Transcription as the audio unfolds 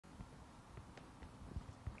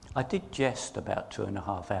I did jest about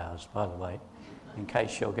 2.5 hours, by the way, in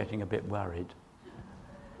case you're getting a bit worried.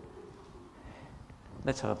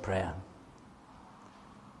 Let's have a prayer.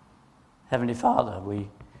 Heavenly Father, we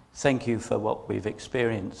thank you for what we've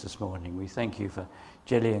experienced this morning. We thank you for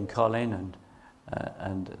Gilly and Colin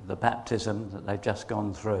and the baptism that they've just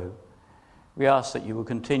gone through. We ask that you will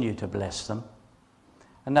continue to bless them.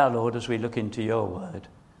 And now, Lord, as we look into your word,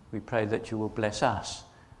 we pray that you will bless us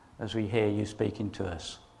as we hear you speaking to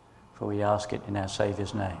us. For we ask it in our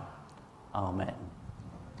Saviour's name. Amen.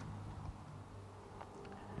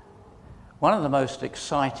 One of the most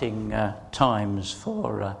exciting times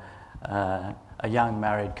for a young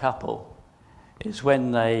married couple is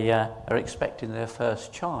when they are expecting their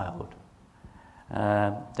first child.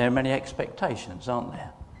 There are many expectations, aren't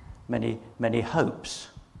there? Many hopes,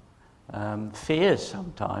 fears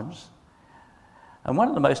sometimes. And one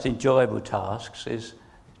of the most enjoyable tasks is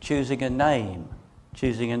choosing a name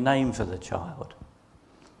for the child.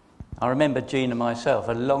 I remember Jean and myself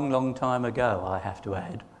a long time ago, I have to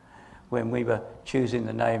add, when we were choosing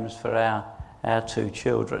the names for our two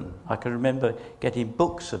children. I can remember getting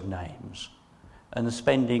books of names and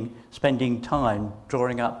spending time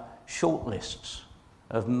drawing up shortlists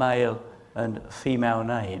of male and female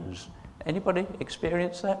names. Anybody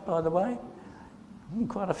experience that, by the way?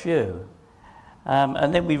 Quite a few.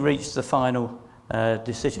 And then we reached the final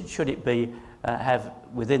decision. Should it be have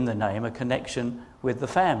within the name a connection with the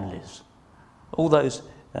families? All those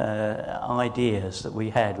ideas that we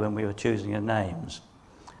had when we were choosing the names.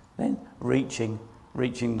 Then reaching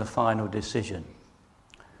the final decision.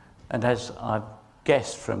 And as I've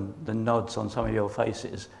guessed from the nods on some of your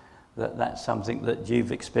faces, that's something that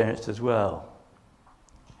you've experienced as well.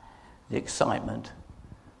 The excitement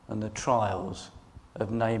and the trials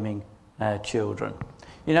of naming our children.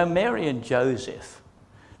 You know, Mary and Joseph,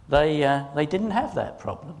 they didn't have that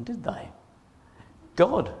problem, did they?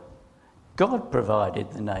 God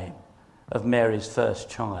provided the name of Mary's first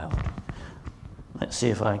child. Let's see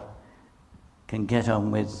if I can get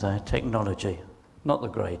on with technology. Not the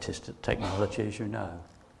greatest at technology, as you know.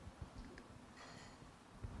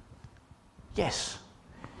 Yes,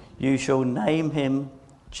 you shall name him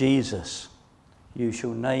Jesus. You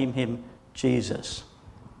shall name him Jesus.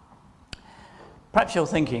 Perhaps you're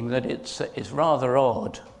thinking that it's rather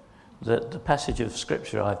odd that the passage of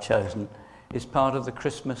Scripture I've chosen is part of the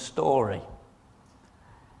Christmas story.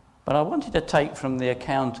 But I wanted to take from the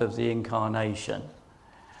account of the Incarnation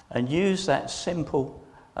and use that simple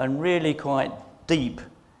and really quite deep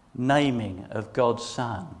naming of God's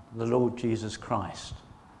Son, the Lord Jesus Christ.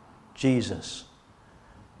 Jesus.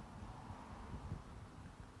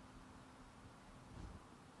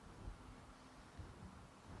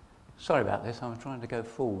 Sorry about this, I'm trying to go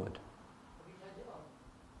forward.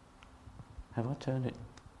 Have I turned it?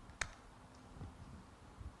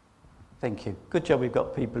 Thank you. Good job we've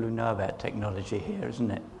got people who know about technology here,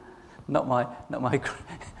 isn't it? Not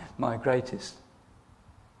my greatest.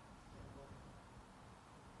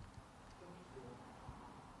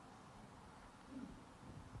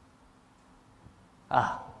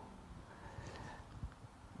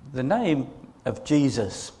 The name of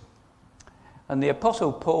Jesus. And the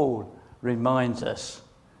Apostle Paul reminds us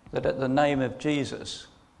that at the name of Jesus,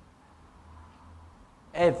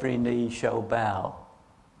 every knee shall bow.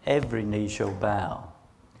 Every knee shall bow.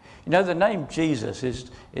 You know, the name Jesus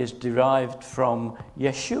is derived from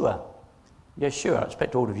Yeshua. Yeshua, I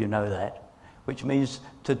expect all of you know that, which means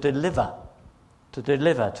to deliver,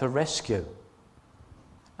 to rescue.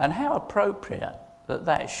 And how appropriate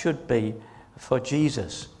that should be for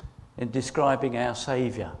Jesus in describing our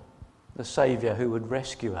Saviour, the Saviour who would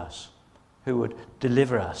rescue us, who would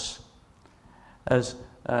deliver us. As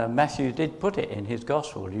Matthew did put it in his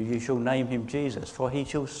Gospel, you shall name him Jesus, for he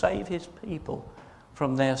shall save his people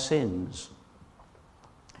from their sins.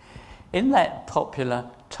 In that popular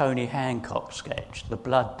Tony Hancock sketch, The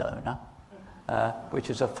Blood Donor, which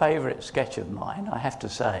is a favourite sketch of mine, I have to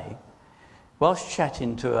say, whilst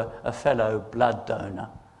chatting to a fellow blood donor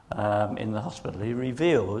in the hospital, he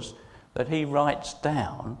reveals that he writes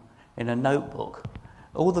down in a notebook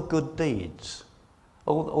all the good deeds,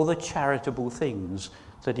 all the charitable things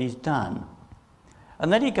that he's done.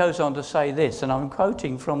 And then he goes on to say this, and I'm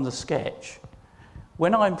quoting from the sketch: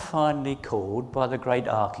 "When I'm finally called by the great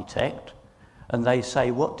architect and they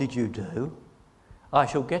say, 'What did you do?' I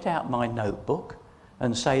shall get out my notebook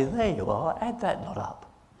and say, 'There you are, add that lot up.'"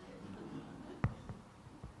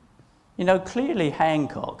 You know, clearly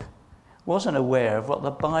Hancock wasn't aware of what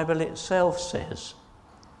the Bible itself says,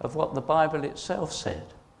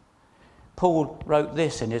 Paul wrote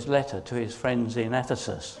this in his letter to his friends in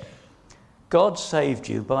Ephesus: God saved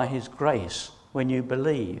you by his grace when you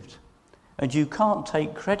believed. And you can't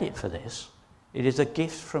take credit for this. It is a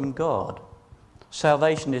gift from God.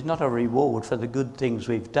 Salvation is not a reward for the good things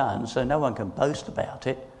we've done, so no one can boast about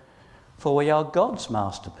it. For we are God's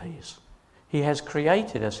masterpiece. He has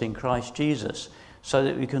created us in Christ Jesus so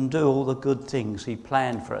that we can do all the good things he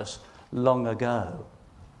planned for us long ago.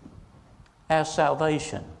 Our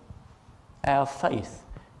salvation, our faith,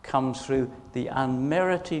 comes through the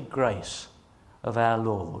unmerited grace of our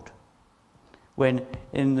Lord. When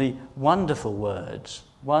in the wonderful words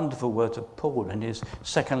of Paul in his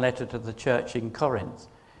second letter to the church in Corinth,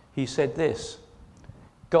 he said this: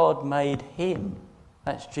 God made him,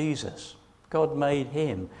 that's Jesus, God made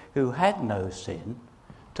him who had no sin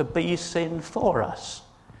to be sin for us,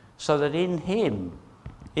 so that in him,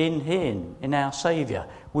 in our Saviour,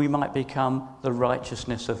 we might become the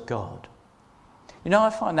righteousness of God. You know, I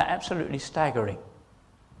find that absolutely staggering.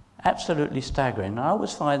 Absolutely staggering. I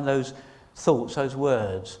always find those thoughts, those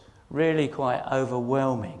words, really quite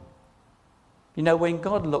overwhelming. You know, when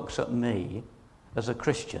God looks at me as a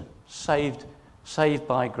Christian, saved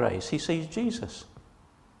by grace, he sees Jesus.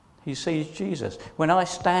 He sees Jesus. When I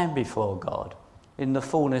stand before God in the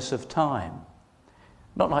fullness of time,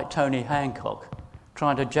 not like Tony Hancock,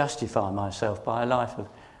 trying to justify myself by a life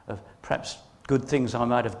of perhaps good things I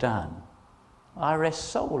might have done, I rest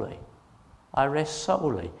solely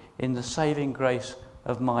in the saving grace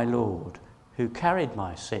of my Lord, who carried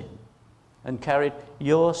my sin and carried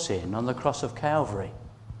your sin on the cross of Calvary.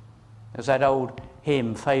 As that old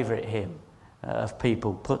hymn, favourite hymn of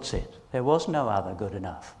people puts it, there was no other good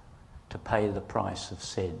enough to pay the price of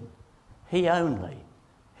sin. He only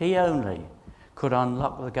could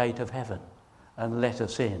unlock the gate of heaven and let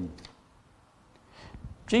us in.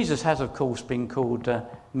 Jesus has, of course, been called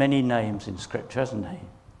many names in Scripture, hasn't he?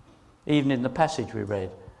 Even in the passage we read,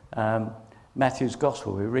 Matthew's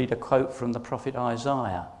Gospel, we read a quote from the prophet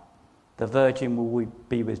Isaiah. The virgin will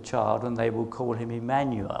be with child and they will call him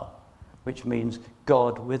Emmanuel, which means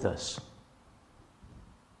God with us.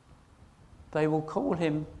 They will call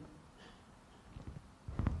him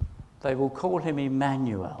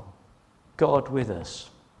Emmanuel, God with us.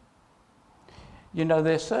 You know,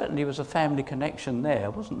 there certainly was a family connection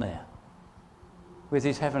there, wasn't there? With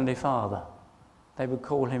his heavenly Father. They would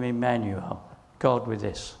call him Emmanuel, God with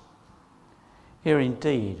us. Here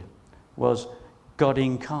indeed was God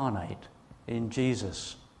incarnate in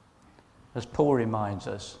Jesus, as Paul reminds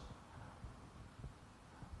us.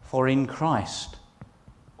 For in Christ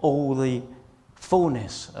all the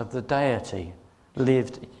fullness of the deity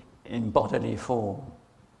lived in bodily form.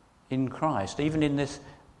 In Christ, even in this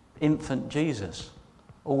infant Jesus,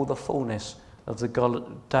 all the fullness of the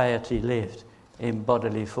God, deity lived in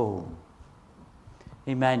bodily form.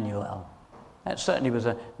 Emmanuel. That certainly was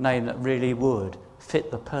a name that really would fit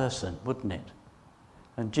the person, wouldn't it?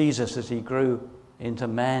 And Jesus, as he grew into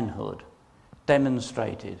manhood,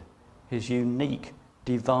 demonstrated his unique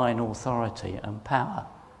divine authority and power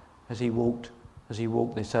as he walked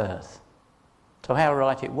this earth. So how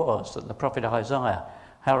right it was that the prophet Isaiah,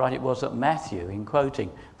 how right it was that Matthew, in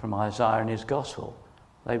quoting from Isaiah in his Gospel,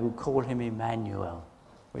 they would call him Emmanuel,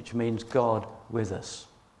 which means God with us.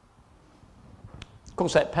 Of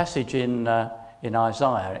course, that passage in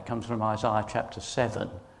Isaiah, it comes from Isaiah chapter 7,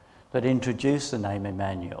 that introduced the name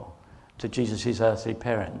Emmanuel to Jesus' earthly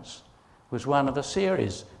parents, was one of a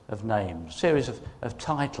series of names, series of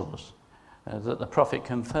titles that the prophet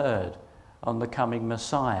conferred on the coming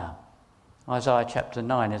Messiah. Isaiah chapter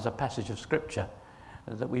 9 is a passage of scripture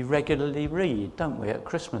that we regularly read, don't we, at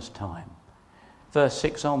Christmas time. Verse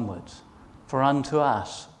 6 onwards, for unto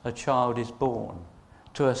us a child is born,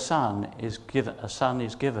 to a son is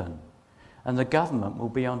given, and the government will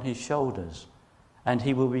be on his shoulders, and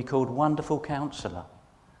he will be called Wonderful Counselor,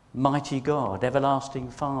 Mighty God,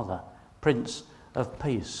 Everlasting Father, Prince of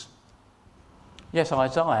Peace. Yes,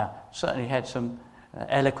 Isaiah certainly had some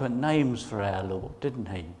eloquent names for our Lord, didn't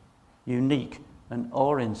he? Unique and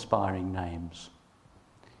awe-inspiring names.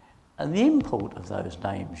 And the import of those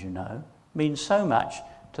names, you know, means so much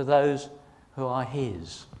to those who are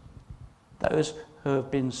his, those who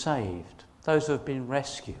have been saved, those who have been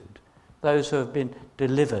rescued, those who have been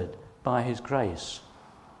delivered by his grace.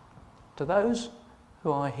 To those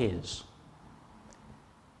who are his.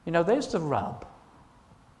 You know, there's the rub.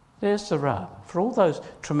 There's the rub. For all those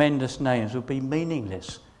tremendous names would be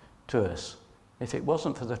meaningless to us if it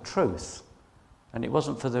wasn't for the truth and it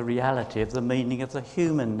wasn't for the reality of the meaning of the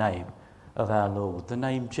human name of our Lord, the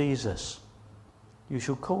name Jesus. You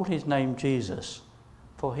shall call his name Jesus,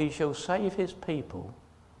 for he shall save his people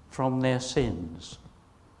from their sins.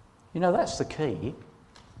 You know, that's the key.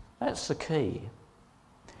 That's the key.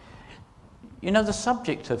 You know, the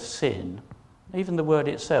subject of sin, even the word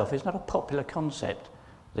itself, is not a popular concept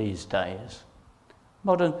these days.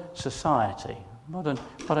 Modern society,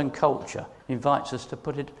 modern culture invites us to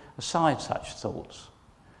put it aside such thoughts.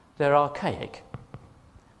 They're archaic.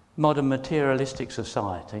 Modern materialistic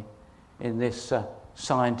society in this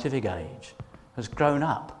scientific age has grown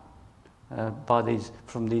up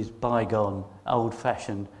from these bygone,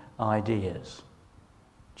 old-fashioned ideas.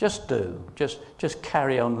 Just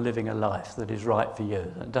carry on living a life that is right for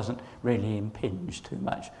you, that doesn't really impinge too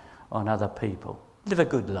much on other people. Live a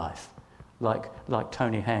good life, like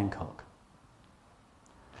Tony Hancock.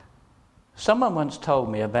 Someone once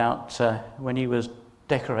told me about when he was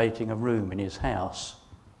decorating a room in his house.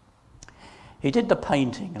 He did the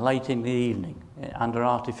painting late in the evening under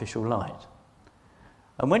artificial light.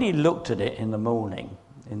 And when he looked at it in the morning,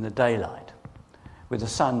 in the daylight, with the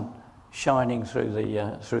sun shining through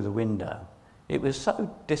the window, it was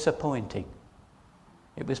so disappointing.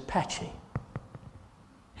 It was patchy.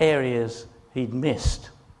 Areas he'd missed.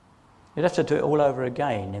 He'd have to do it all over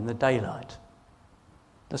again in the daylight.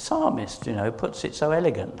 The psalmist, puts it so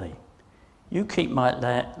elegantly. You keep my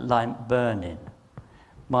lamp burning.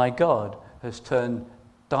 My God has turned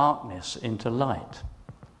darkness into light.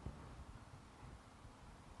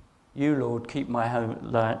 You, Lord, keep my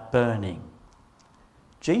light burning.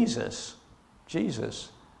 Jesus,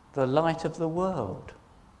 the light of the world.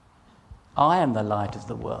 I am the light of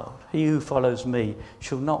the world. He who follows me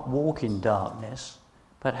shall not walk in darkness,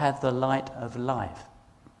 but have the light of life.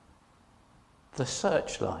 The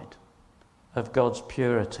searchlight of God's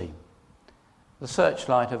purity. The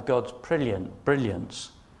searchlight of God's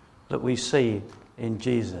brilliance that we see in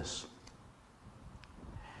Jesus.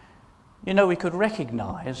 We could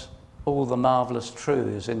recognise all the marvellous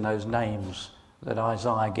truths in those names that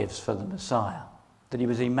Isaiah gives for the Messiah. That he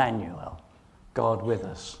was Emmanuel, God with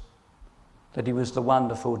us. That he was the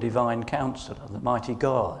wonderful divine counsellor, the mighty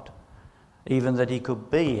God. Even that he could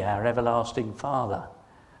be our everlasting Father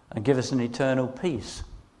and give us an eternal peace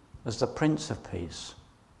as the Prince of Peace.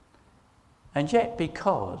 And yet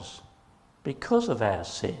because of our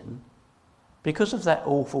sin, because of that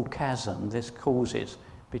awful chasm this causes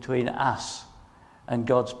between us and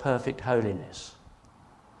God's perfect holiness,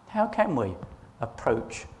 how can we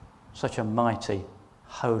approach such a mighty,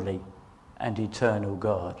 holy and eternal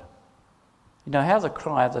God? How the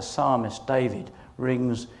cry of the psalmist David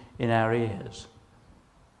rings in our ears.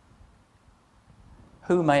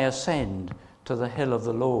 Who may ascend to the hill of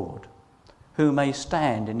the Lord? Who may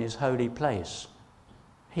stand in his holy place?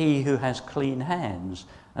 He who has clean hands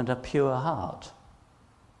and a pure heart.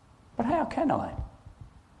 But how can I?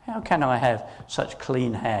 How can I have such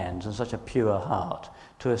clean hands and such a pure heart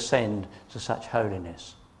to ascend to such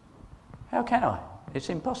holiness? How can I? It's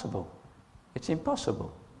impossible. It's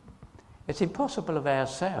impossible. It's impossible of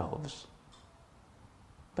ourselves.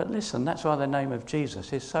 But listen, that's why the name of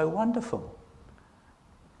Jesus is so wonderful.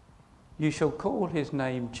 You shall call his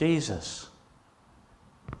name Jesus,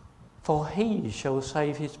 for he shall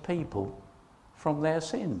save his people from their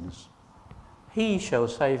sins. He shall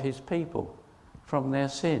save his people from their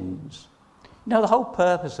sins. The whole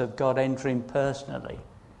purpose of God entering personally,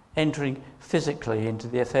 entering physically into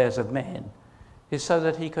the affairs of men, is so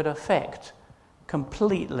that he could effect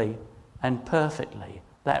completely and perfectly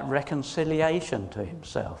that reconciliation to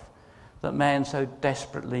himself that man so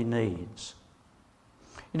desperately needs.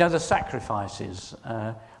 The sacrifices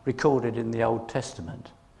recorded in the Old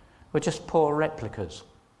Testament were just poor replicas,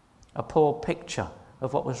 a poor picture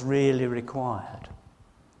of what was really required,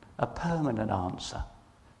 a permanent answer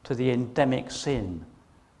to the endemic sin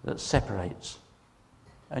that separates.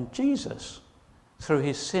 And Jesus, through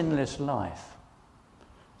his sinless life,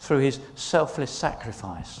 through his selfless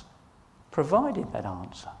sacrifice, provided that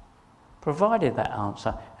answer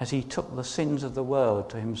as he took the sins of the world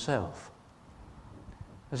to himself,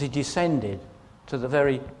 as he descended to the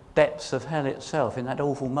very depths of hell itself in that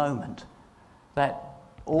awful moment, that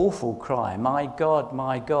awful cry, my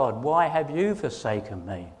God, why have you forsaken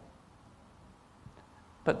me?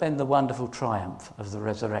 But then the wonderful triumph of the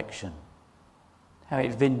resurrection, how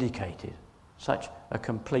it vindicated such a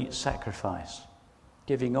complete sacrifice,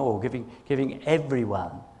 giving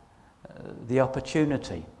everyone the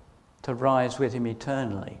opportunity to rise with him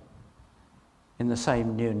eternally in the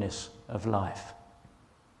same newness of life.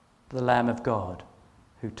 The Lamb of God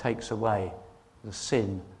who takes away the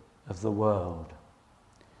sin of the world.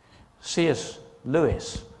 C.S.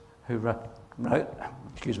 Lewis, who wrote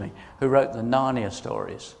the Narnia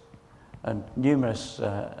stories and numerous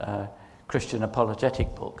Christian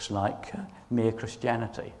apologetic books like Mere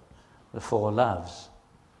Christianity, The Four Loves,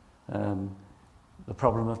 the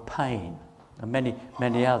problem of pain, and many,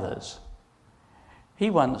 many others. He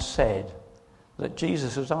once said that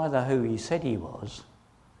Jesus was either who he said he was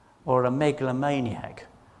or a megalomaniac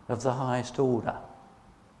of the highest order.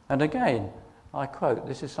 And again, I quote,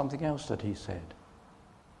 this is something else that he said.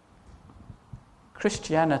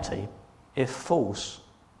 Christianity, if false,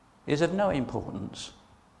 is of no importance,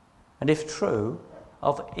 and if true,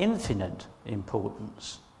 of infinite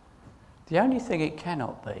importance. The only thing it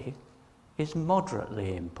cannot be is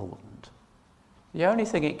moderately important. The only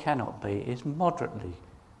thing it cannot be is moderately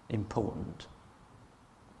important.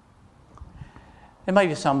 There may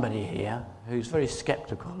be somebody here who's very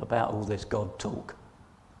sceptical about all this God talk.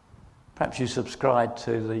 Perhaps you subscribe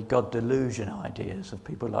to the God delusion ideas of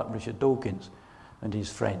people like Richard Dawkins and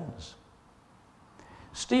his friends.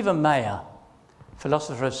 Stephen Mayer,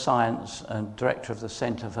 philosopher of science and director of the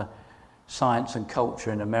Centre for Science and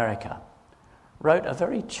Culture in America, wrote a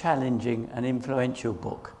very challenging and influential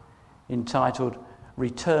book entitled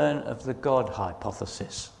Return of the God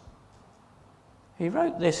Hypothesis. He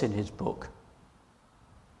wrote this in his book.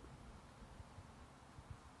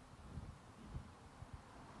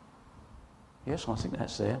 Yes, I think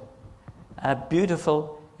that's there. A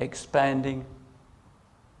beautiful, expanding...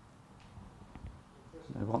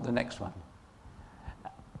 I want the next one.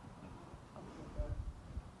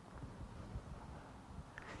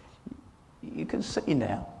 You can see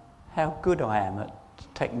now how good I am at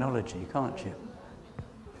technology, can't you?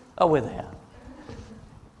 Oh, we're there.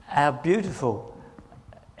 Our beautiful,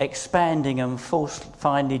 expanding and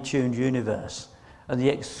finely tuned universe and the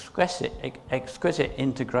exquisite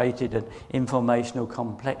integrated and informational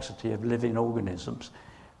complexity of living organisms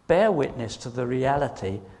bear witness to the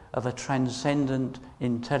reality of a transcendent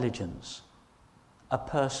intelligence, a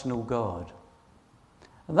personal God.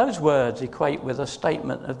 And those words equate with a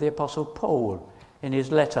statement of the Apostle Paul in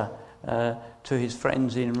his letter to his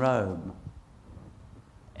friends in Rome.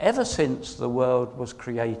 Ever since the world was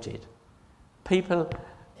created, people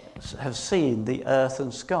have seen the earth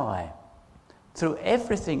and sky. Through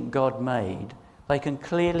everything God made, they can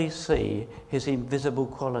clearly see his invisible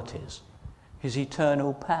qualities, his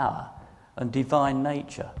eternal power and divine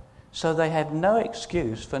nature. So they have no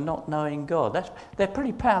excuse for not knowing God. They're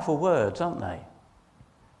pretty powerful words, aren't they?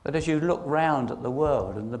 But as you look round at the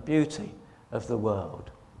world and the beauty of the world,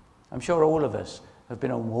 I'm sure all of us have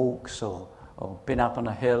been on walks or been up on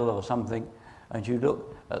a hill or something, and you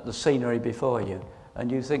look at the scenery before you and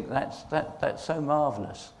you think that's so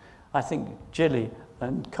marvellous. I think Gilly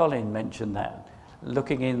and Colin mentioned that,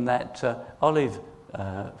 looking in that olive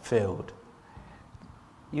field.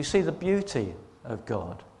 You see the beauty of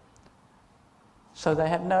God. So they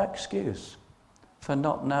have no excuse for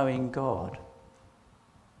not knowing God.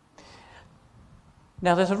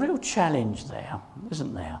 Now there's a real challenge there,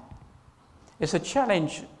 isn't there? It's a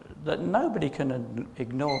challenge that nobody can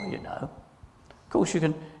ignore, you know. Of course you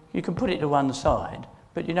can put it to one side,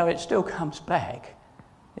 but you know it still comes back.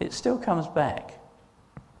 It still comes back.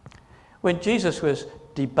 When Jesus was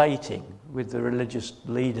debating with the religious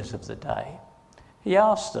leaders of the day, he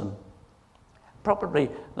asked them probably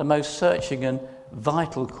the most searching and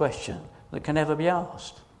vital question that can ever be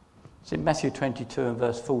asked. It's in Matthew 22 and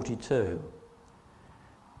verse 42.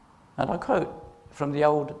 And I quote from the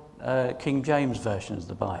old King James version of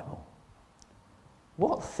the Bible.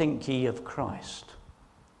 What think ye of Christ?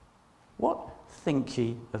 What think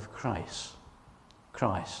ye of Christ?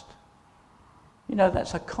 You know,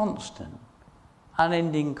 that's a constant,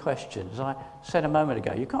 unending question. As I said a moment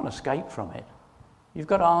ago, you can't escape from it. You've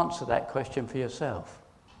got to answer that question for yourself.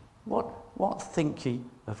 What think ye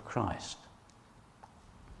of Christ?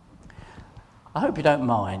 I hope you don't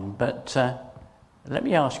mind, but let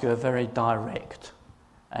me ask you a very direct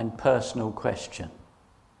and personal question.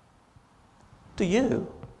 Do you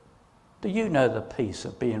know the peace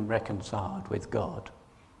of being reconciled with God?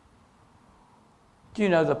 Do you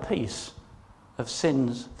know the peace of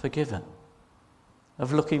sins forgiven?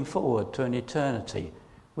 Of looking forward to an eternity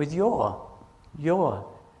with your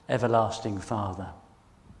everlasting Father?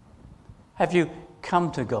 Have you come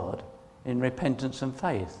to God in repentance and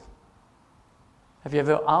faith? Have you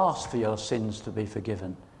ever asked for your sins to be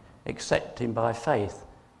forgiven, accepting by faith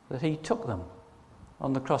that he took them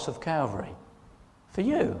on the cross of Calvary? For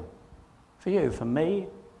you, for me,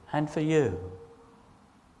 and for you.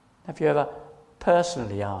 Have you ever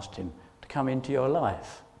personally asked him to come into your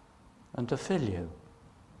life and to fill you,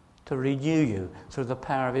 to renew you through the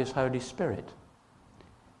power of his Holy Spirit?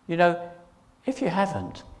 You know, if you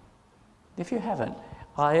haven't,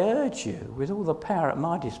 I urge you with all the power at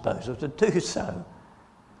my disposal to do so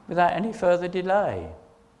without any further delay.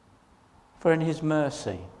 For in his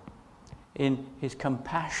mercy in his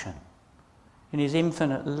compassion, in his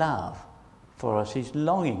infinite love for us. He's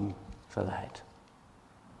longing for that.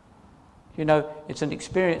 You know, it's an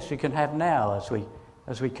experience we can have now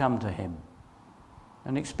as we come to him.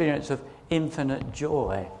 An experience of infinite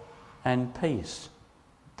joy and peace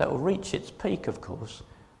that will reach its peak, of course,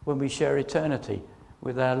 when we share eternity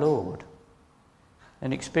with our Lord.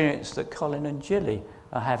 An experience that Colin and Gilly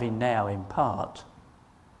are having now in part,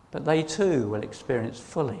 but they too will experience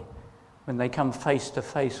fully when they come face to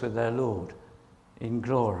face with their Lord in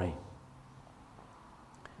glory.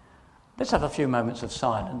 Let's have a few moments of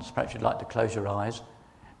silence. Perhaps you'd like to close your eyes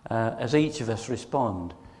as each of us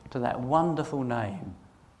respond to that wonderful name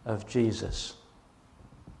of Jesus.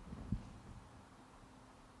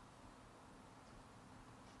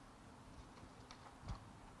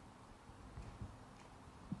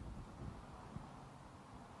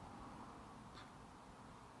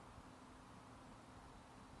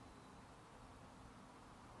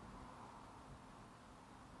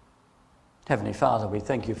 Heavenly Father, we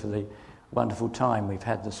thank you for the wonderful time we've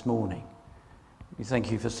had this morning. We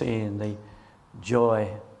thank you for seeing the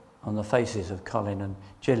joy on the faces of Colin and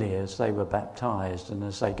Gilly as they were baptised and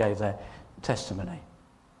as they gave their testimony.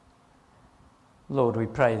 Lord, we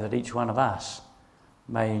pray that each one of us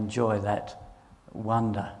may enjoy that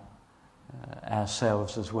wonder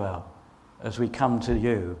ourselves as well as we come to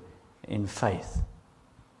you in faith.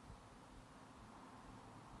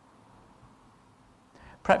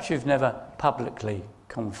 Perhaps you've never publicly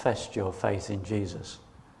confessed your faith in Jesus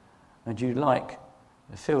and you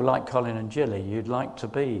feel like Colin and Gilly, you'd like to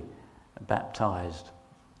be baptised.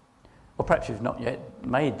 Or perhaps you've not yet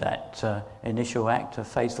made that initial act of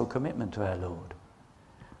faithful commitment to our Lord.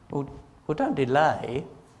 Well, don't delay.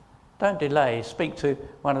 Don't delay. Speak to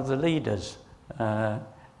one of the leaders.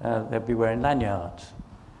 They'll be wearing lanyards.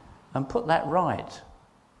 And put that right.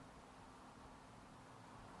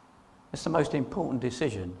 It's the most important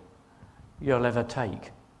decision you'll ever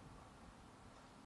take.